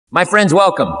My friends,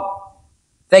 welcome.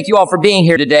 Thank you all for being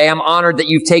here today. I'm honored that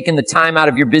you've taken the time out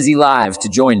of your busy lives to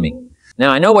join me.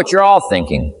 Now, I know what you're all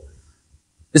thinking.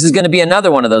 This is going to be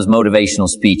another one of those motivational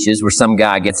speeches where some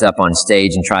guy gets up on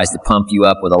stage and tries to pump you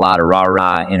up with a lot of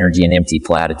rah-rah energy and empty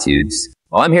platitudes.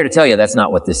 Well, I'm here to tell you that's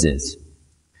not what this is.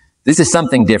 This is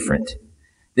something different.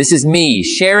 This is me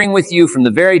sharing with you from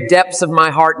the very depths of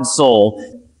my heart and soul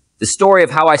the story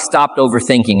of how I stopped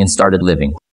overthinking and started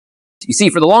living. You see,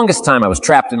 for the longest time, I was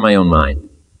trapped in my own mind.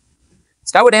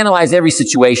 So I would analyze every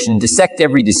situation, dissect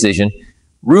every decision,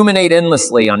 ruminate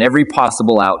endlessly on every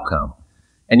possible outcome.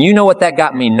 And you know what that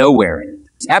got me? Nowhere.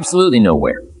 Absolutely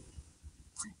nowhere.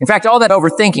 In fact, all that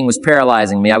overthinking was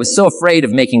paralyzing me. I was so afraid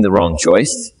of making the wrong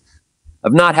choice,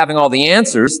 of not having all the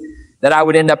answers, that I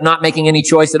would end up not making any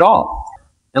choice at all.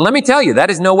 And let me tell you, that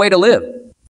is no way to live.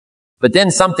 But then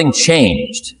something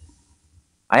changed.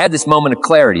 I had this moment of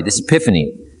clarity, this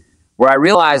epiphany, where I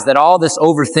realized that all this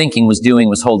overthinking was doing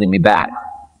was holding me back.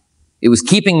 It was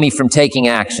keeping me from taking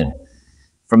action,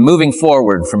 from moving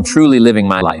forward, from truly living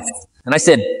my life. And I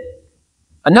said,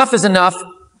 enough is enough.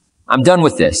 I'm done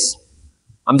with this.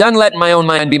 I'm done letting my own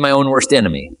mind be my own worst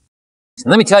enemy.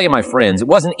 And let me tell you, my friends, it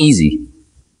wasn't easy.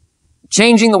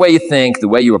 Changing the way you think, the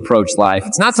way you approach life,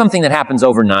 it's not something that happens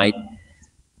overnight.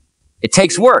 It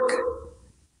takes work.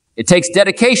 It takes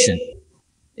dedication.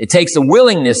 It takes a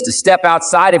willingness to step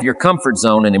outside of your comfort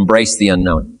zone and embrace the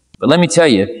unknown. But let me tell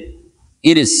you,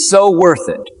 it is so worth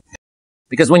it.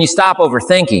 Because when you stop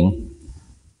overthinking,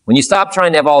 when you stop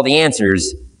trying to have all the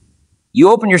answers,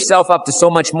 you open yourself up to so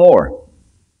much more.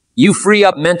 You free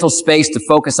up mental space to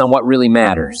focus on what really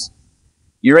matters.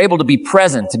 You're able to be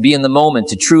present, to be in the moment,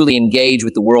 to truly engage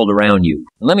with the world around you.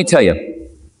 And let me tell you,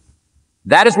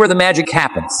 that is where the magic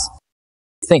happens.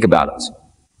 Think about it.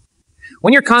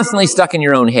 When you're constantly stuck in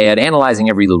your own head, analyzing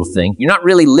every little thing, you're not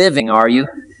really living, are you?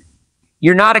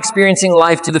 You're not experiencing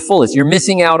life to the fullest. You're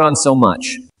missing out on so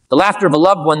much. The laughter of a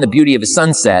loved one, the beauty of a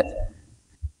sunset,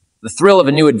 the thrill of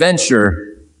a new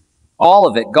adventure, all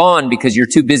of it gone because you're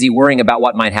too busy worrying about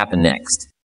what might happen next.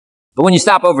 But when you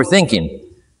stop overthinking,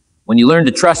 when you learn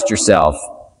to trust yourself,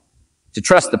 to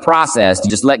trust the process, to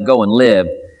just let go and live,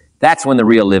 that's when the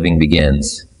real living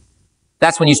begins.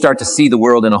 That's when you start to see the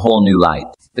world in a whole new light.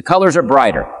 The colors are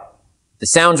brighter. The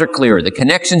sounds are clearer. The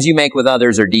connections you make with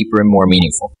others are deeper and more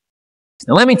meaningful.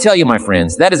 Now let me tell you, my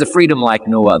friends, that is a freedom like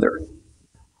no other.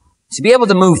 To be able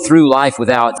to move through life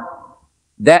without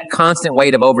that constant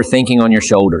weight of overthinking on your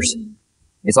shoulders,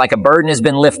 it's like a burden has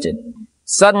been lifted.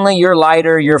 Suddenly you're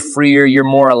lighter, you're freer, you're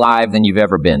more alive than you've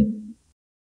ever been.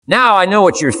 Now I know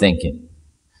what you're thinking.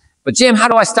 But Jim, how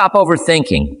do I stop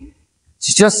overthinking?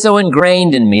 It's just so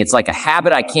ingrained in me. It's like a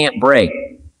habit I can't break.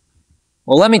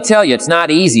 Well, let me tell you, it's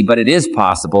not easy, but it is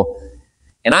possible.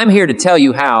 And I'm here to tell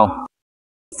you how.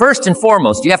 First and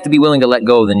foremost, you have to be willing to let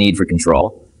go of the need for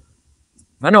control.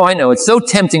 I know. It's so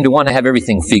tempting to want to have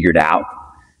everything figured out,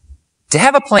 to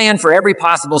have a plan for every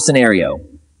possible scenario.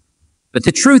 But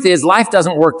the truth is, life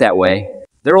doesn't work that way.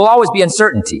 There will always be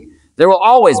uncertainty. There will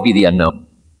always be the unknown.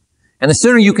 And the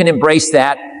sooner you can embrace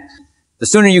that, the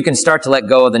sooner you can start to let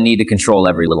go of the need to control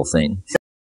every little thing.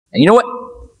 And you know what?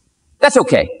 That's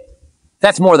okay.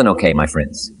 That's more than okay, my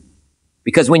friends.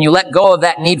 Because when you let go of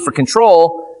that need for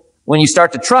control, when you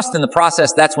start to trust in the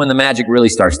process, that's when the magic really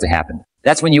starts to happen.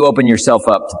 That's when you open yourself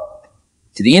up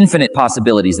to the infinite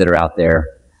possibilities that are out there,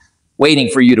 waiting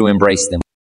for you to embrace them.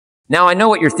 Now, I know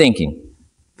what you're thinking,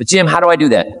 but Jim, how do I do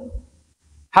that?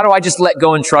 How do I just let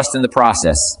go and trust in the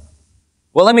process?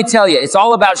 Well, let me tell you, it's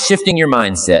all about shifting your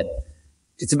mindset.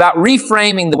 It's about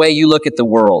reframing the way you look at the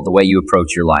world, the way you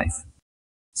approach your life.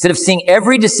 Instead of seeing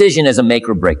every decision as a make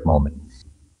or break moment,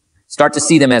 start to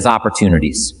see them as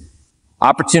opportunities.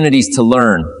 Opportunities to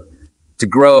learn, to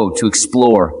grow, to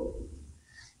explore.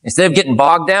 Instead of getting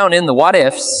bogged down in the what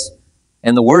ifs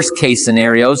and the worst case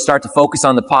scenarios, start to focus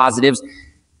on the positives,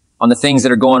 on the things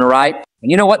that are going right. And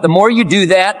you know what? The more you do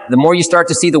that, the more you start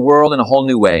to see the world in a whole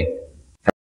new way.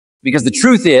 Because the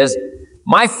truth is,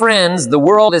 my friends, the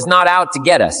world is not out to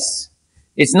get us.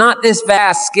 It's not this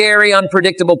vast, scary,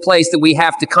 unpredictable place that we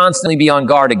have to constantly be on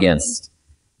guard against.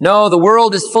 No, the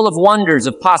world is full of wonders,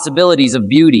 of possibilities, of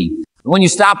beauty. When you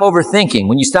stop overthinking,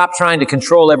 when you stop trying to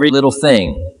control every little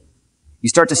thing, you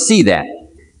start to see that.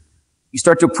 You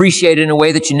start to appreciate it in a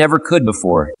way that you never could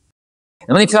before. And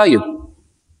let me tell you,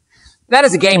 that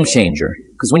is a game changer.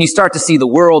 Because when you start to see the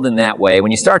world in that way,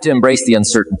 when you start to embrace the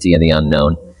uncertainty and the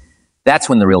unknown, that's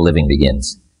when the real living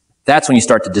begins. That's when you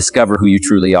start to discover who you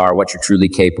truly are, what you're truly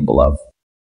capable of.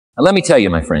 And let me tell you,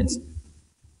 my friends,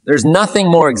 there's nothing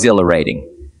more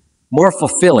exhilarating, more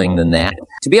fulfilling than that.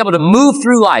 To be able to move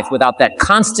through life without that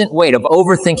constant weight of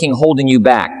overthinking holding you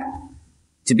back.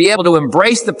 to be able to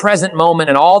embrace the present moment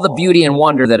and all the beauty and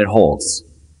wonder that it holds.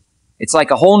 It's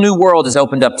like a whole new world has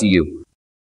opened up to you.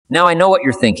 Now I know what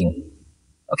you're thinking.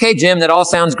 Okay, Jim, that all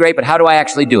sounds great, but how do I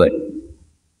actually do it?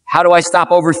 How do I stop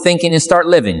overthinking and start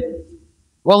living?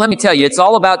 Well, let me tell you, it's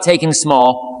all about taking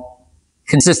small,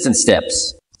 consistent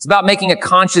steps. It's about making a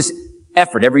conscious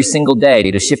effort every single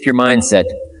day to shift your mindset,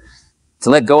 to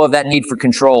let go of that need for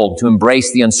control, to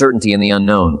embrace the uncertainty and the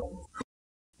unknown.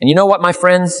 And you know what, my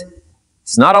friends?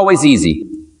 It's not always easy.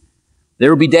 There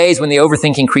will be days when the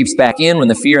overthinking creeps back in, when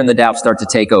the fear and the doubt start to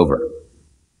take over.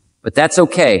 But that's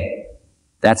okay.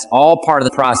 That's all part of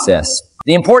the process.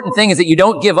 The important thing is that you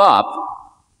don't give up,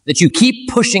 that you keep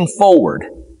pushing forward,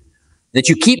 that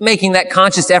you keep making that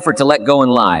conscious effort to let go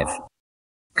and live.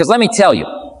 Because let me tell you,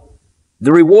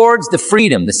 the rewards, the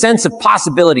freedom, the sense of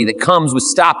possibility that comes with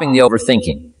stopping the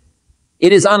overthinking,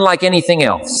 it is unlike anything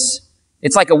else.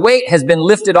 It's like a weight has been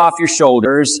lifted off your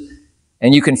shoulders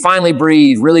and you can finally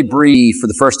breathe, really breathe for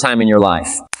the first time in your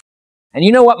life. And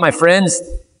you know what, my friends?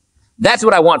 That's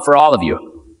what I want for all of you.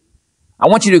 I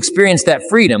want you to experience that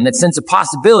freedom, that sense of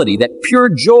possibility, that pure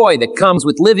joy that comes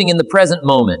with living in the present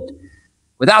moment,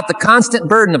 without the constant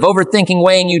burden of overthinking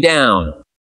weighing you down.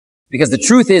 Because the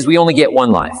truth is, we only get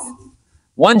one life,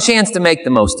 one chance to make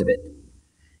the most of it.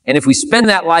 And if we spend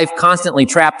that life constantly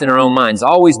trapped in our own minds,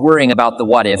 always worrying about the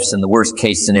what-ifs and the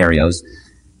worst-case scenarios,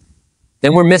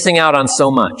 then we're missing out on so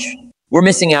much. We're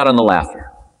missing out on the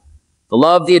laughter, the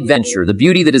love, the adventure, the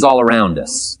beauty that is all around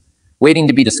us, waiting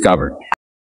to be discovered.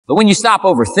 But when you stop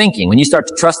overthinking, when you start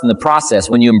to trust in the process,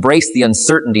 when you embrace the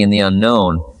uncertainty and the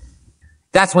unknown,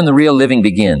 that's when the real living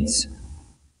begins.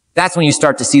 That's when you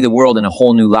start to see the world in a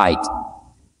whole new light,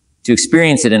 to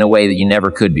experience it in a way that you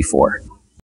never could before.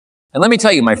 And let me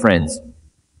tell you, my friends,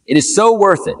 it is so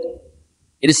worth it.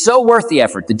 It is so worth the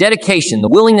effort, the dedication, the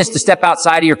willingness to step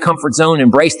outside of your comfort zone and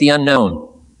embrace the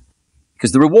unknown.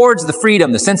 Because the rewards, the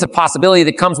freedom, the sense of possibility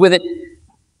that comes with it,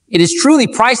 it is truly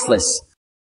priceless.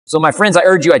 So my friends, I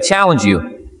urge you, I challenge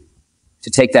you to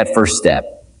take that first step,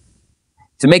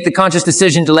 to make the conscious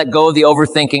decision to let go of the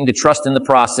overthinking, to trust in the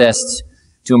process,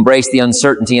 to embrace the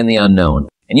uncertainty and the unknown.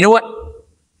 And you know what?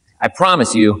 I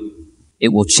promise you, it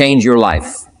will change your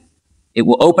life. It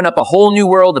will open up a whole new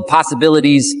world of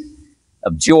possibilities,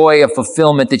 of joy, of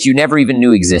fulfillment that you never even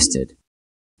knew existed.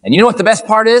 And you know what the best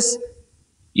part is?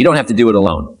 You don't have to do it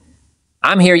alone.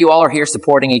 I'm here, you all are here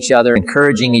supporting each other,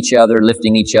 encouraging each other,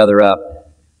 lifting each other up,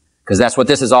 because that's what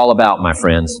this is all about, my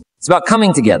friends. It's about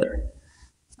coming together,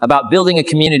 about building a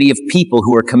community of people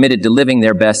who are committed to living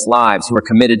their best lives, who are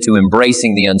committed to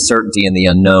embracing the uncertainty and the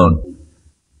unknown,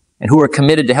 and who are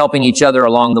committed to helping each other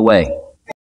along the way.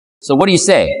 So what do you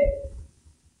say?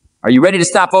 Are you ready to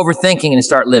stop overthinking and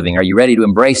start living? Are you ready to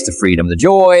embrace the freedom, the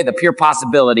joy, the pure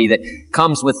possibility that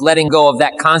comes with letting go of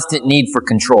that constant need for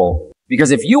control? Because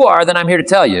if you are, then I'm here to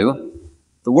tell you,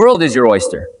 the world is your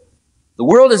oyster. The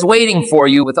world is waiting for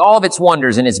you with all of its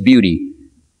wonders and its beauty,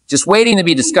 just waiting to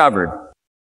be discovered.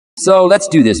 So let's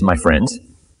do this, my friends.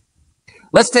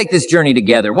 Let's take this journey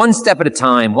together, one step at a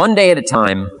time, one day at a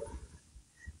time.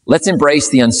 Let's embrace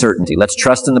the uncertainty. Let's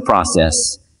trust in the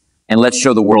process, and let's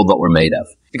show the world what we're made of.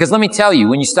 Because let me tell you,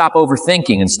 when you stop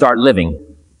overthinking and start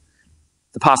living,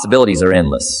 the possibilities are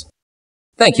endless.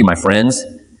 Thank you, my friends.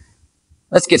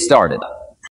 Let's get started.